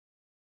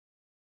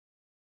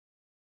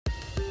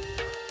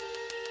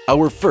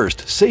Our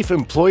first Safe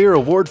Employer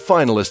Award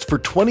finalist for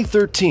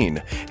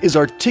 2013 is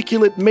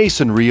Articulate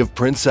Masonry of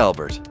Prince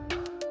Albert.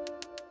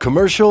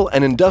 Commercial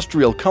and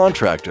industrial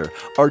contractor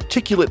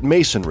Articulate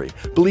Masonry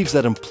believes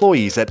that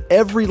employees at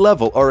every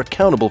level are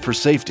accountable for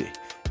safety,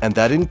 and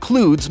that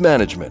includes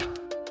management.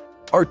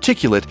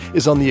 Articulate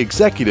is on the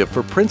executive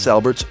for Prince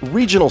Albert's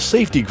Regional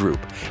Safety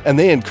Group, and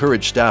they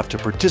encourage staff to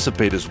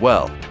participate as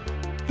well.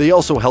 They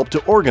also help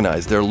to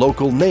organize their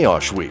local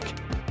NAOSH Week.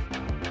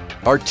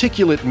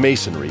 Articulate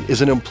Masonry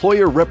is an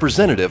employer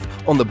representative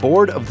on the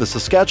board of the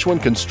Saskatchewan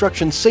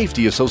Construction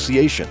Safety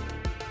Association.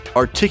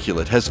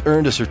 Articulate has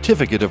earned a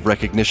certificate of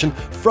recognition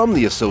from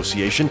the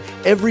association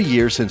every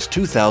year since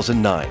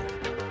 2009.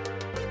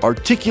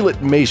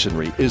 Articulate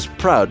Masonry is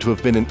proud to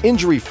have been an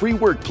injury-free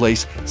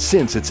workplace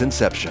since its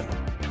inception.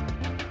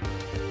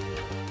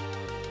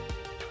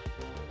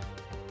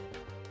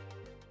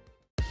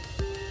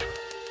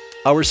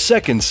 Our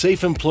second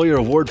Safe Employer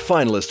Award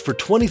finalist for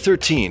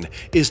 2013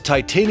 is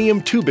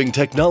Titanium Tubing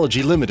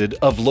Technology Limited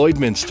of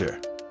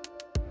Lloydminster.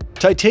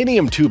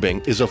 Titanium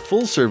Tubing is a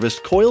full-service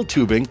coil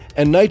tubing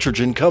and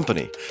nitrogen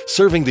company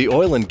serving the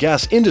oil and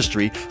gas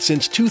industry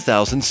since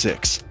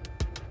 2006.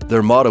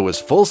 Their motto is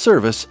full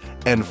service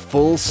and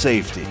full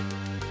safety.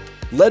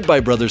 Led by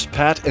brothers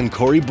Pat and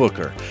Corey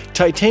Booker,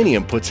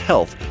 Titanium puts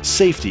health,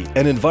 safety,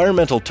 and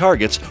environmental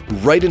targets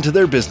right into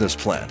their business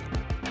plan.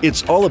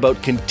 It's all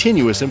about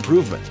continuous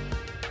improvement.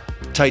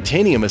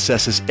 Titanium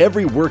assesses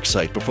every work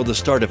site before the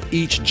start of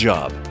each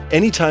job,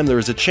 anytime there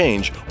is a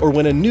change or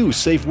when a new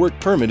safe work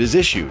permit is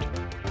issued.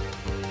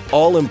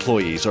 All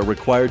employees are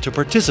required to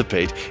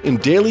participate in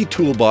daily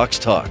toolbox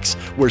talks,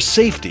 where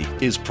safety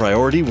is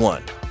priority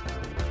one.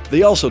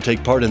 They also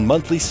take part in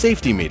monthly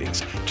safety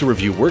meetings to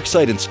review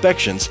worksite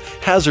inspections,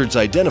 hazards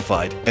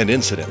identified, and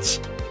incidents.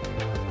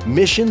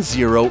 Mission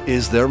Zero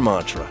is their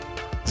mantra.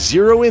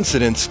 Zero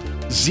incidents,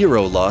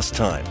 zero lost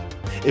time.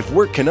 If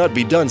work cannot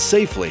be done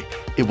safely,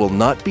 it will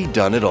not be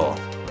done at all.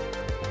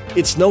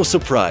 It's no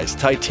surprise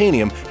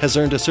Titanium has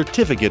earned a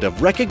certificate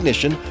of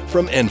recognition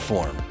from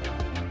Enform.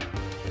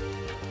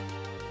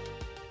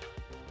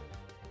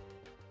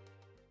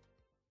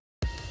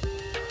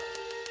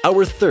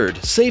 Our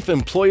third Safe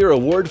Employer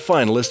Award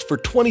finalist for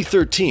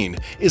 2013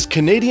 is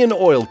Canadian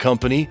oil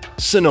company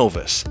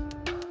Cenovus.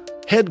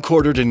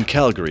 Headquartered in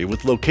Calgary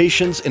with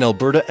locations in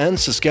Alberta and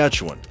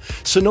Saskatchewan,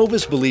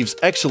 Cenovus believes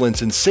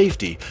excellence in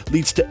safety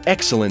leads to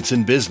excellence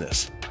in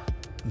business.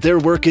 Their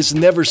work is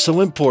never so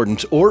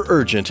important or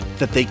urgent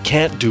that they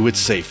can't do it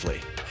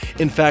safely.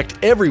 In fact,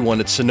 everyone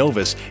at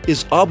Cenovus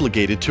is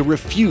obligated to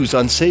refuse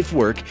unsafe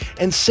work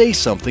and say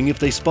something if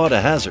they spot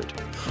a hazard.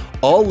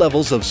 All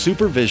levels of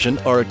supervision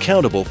are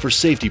accountable for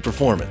safety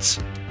performance.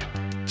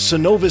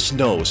 Cenovus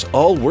knows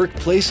all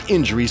workplace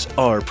injuries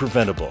are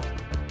preventable.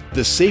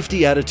 The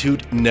safety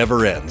attitude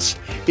never ends.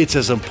 It's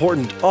as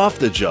important off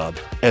the job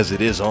as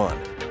it is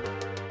on.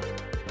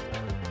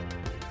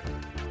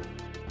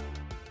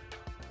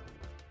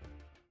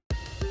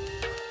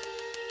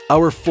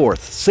 Our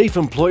fourth Safe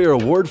Employer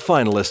Award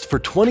finalist for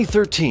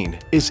 2013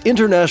 is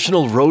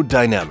International Road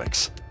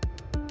Dynamics.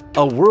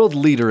 A world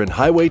leader in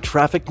highway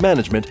traffic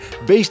management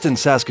based in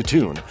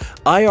Saskatoon,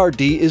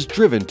 IRD is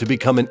driven to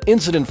become an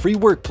incident-free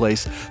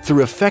workplace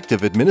through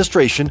effective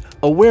administration,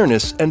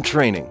 awareness, and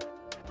training.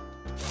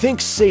 Think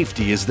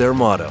safety is their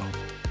motto.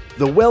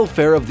 The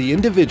welfare of the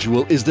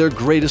individual is their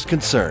greatest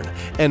concern,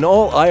 and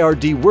all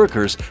IRD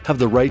workers have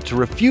the right to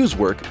refuse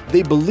work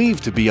they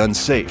believe to be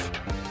unsafe.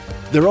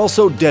 They're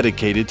also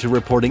dedicated to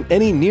reporting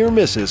any near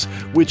misses,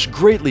 which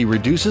greatly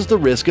reduces the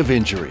risk of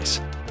injuries.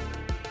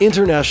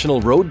 International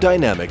Road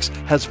Dynamics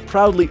has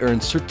proudly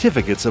earned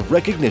certificates of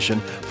recognition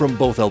from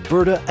both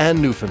Alberta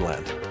and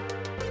Newfoundland.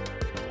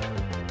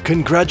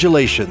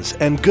 Congratulations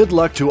and good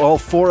luck to all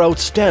four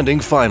outstanding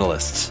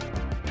finalists.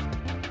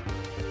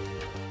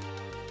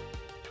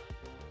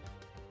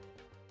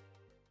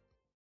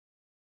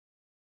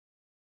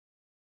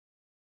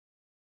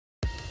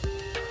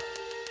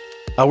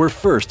 Our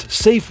first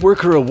Safe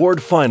Worker Award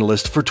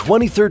finalist for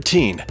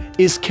 2013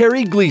 is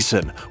Carrie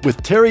Gleason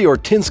with Terry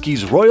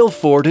Ortinsky's Royal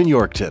Ford in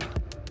Yorkton.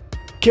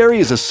 Carrie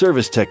is a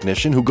service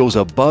technician who goes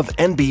above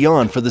and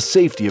beyond for the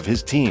safety of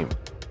his team.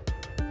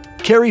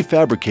 Carrie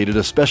fabricated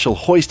a special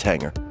hoist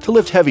hanger to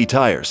lift heavy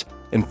tires,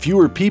 and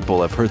fewer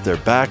people have hurt their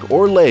back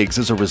or legs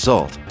as a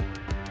result.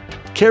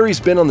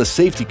 Carrie's been on the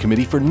safety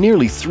committee for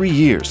nearly 3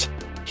 years.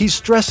 He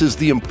stresses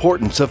the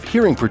importance of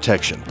hearing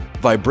protection,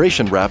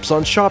 vibration wraps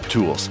on shop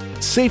tools,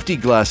 safety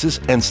glasses,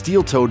 and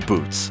steel-toed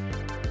boots.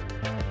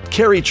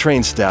 Carrie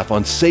trains staff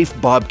on safe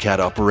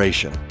Bobcat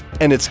operation,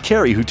 and it's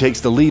Carrie who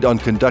takes the lead on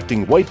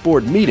conducting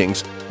whiteboard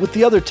meetings with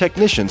the other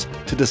technicians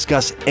to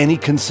discuss any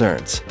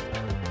concerns.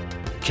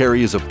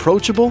 Carrie is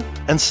approachable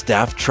and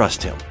staff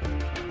trust him.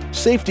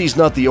 Safety's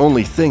not the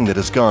only thing that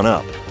has gone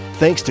up.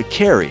 Thanks to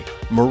Carrie,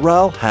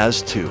 morale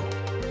has too.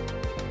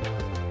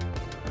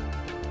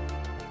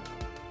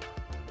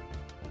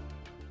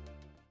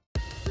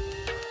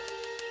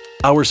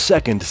 Our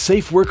second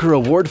Safe Worker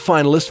Award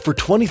finalist for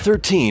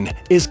 2013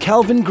 is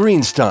Calvin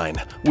Greenstein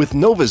with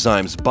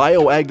Novozymes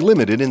BioAg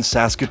Limited in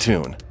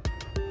Saskatoon.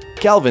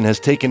 Calvin has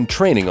taken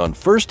training on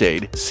first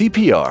aid,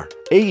 CPR,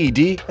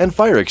 AED, and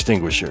fire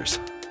extinguishers.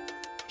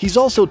 He's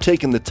also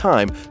taken the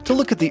time to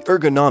look at the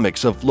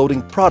ergonomics of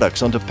loading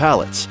products onto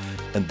pallets,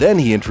 and then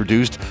he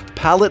introduced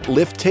pallet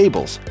lift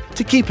tables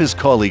to keep his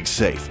colleagues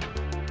safe.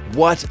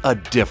 What a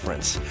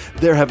difference!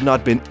 There have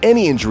not been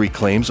any injury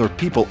claims or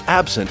people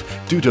absent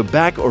due to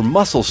back or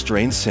muscle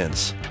strain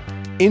since.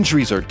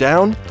 Injuries are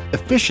down,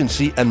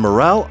 efficiency and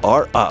morale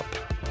are up.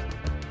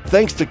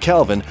 Thanks to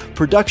Calvin,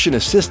 production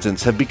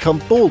assistants have become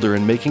bolder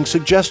in making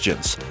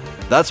suggestions.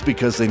 That's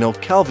because they know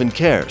Calvin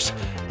cares,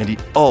 and he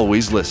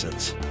always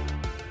listens.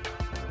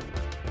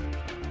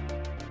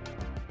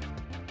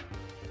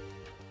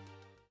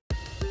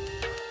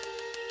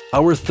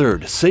 Our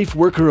third Safe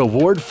Worker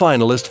Award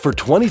finalist for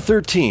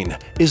 2013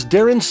 is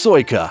Darren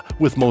Soika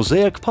with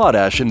Mosaic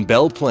Potash in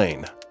Belle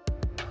Plaine.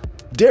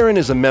 Darren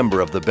is a member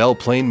of the Belle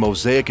Plaine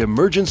Mosaic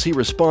Emergency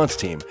Response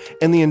Team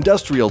and the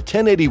Industrial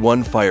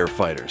 1081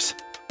 Firefighters.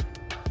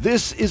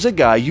 This is a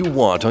guy you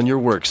want on your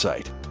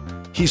worksite.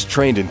 He's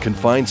trained in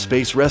confined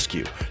space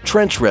rescue,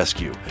 trench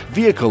rescue,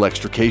 vehicle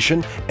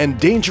extrication, and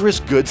dangerous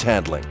goods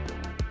handling.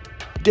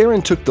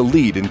 Darren took the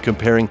lead in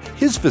comparing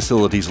his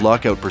facility's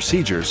lockout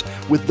procedures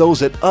with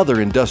those at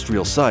other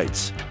industrial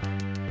sites.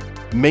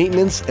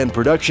 Maintenance and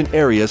production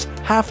areas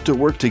have to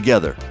work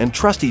together and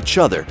trust each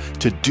other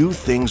to do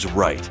things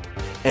right.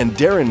 And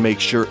Darren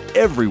makes sure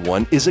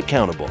everyone is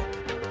accountable.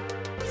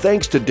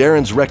 Thanks to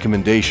Darren's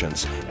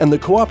recommendations and the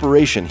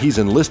cooperation he's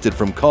enlisted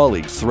from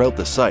colleagues throughout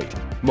the site,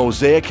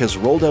 Mosaic has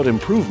rolled out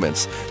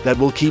improvements that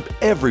will keep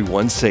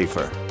everyone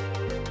safer.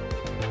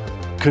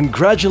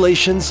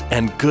 Congratulations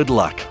and good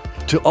luck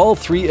to all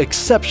three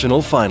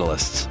exceptional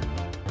finalists.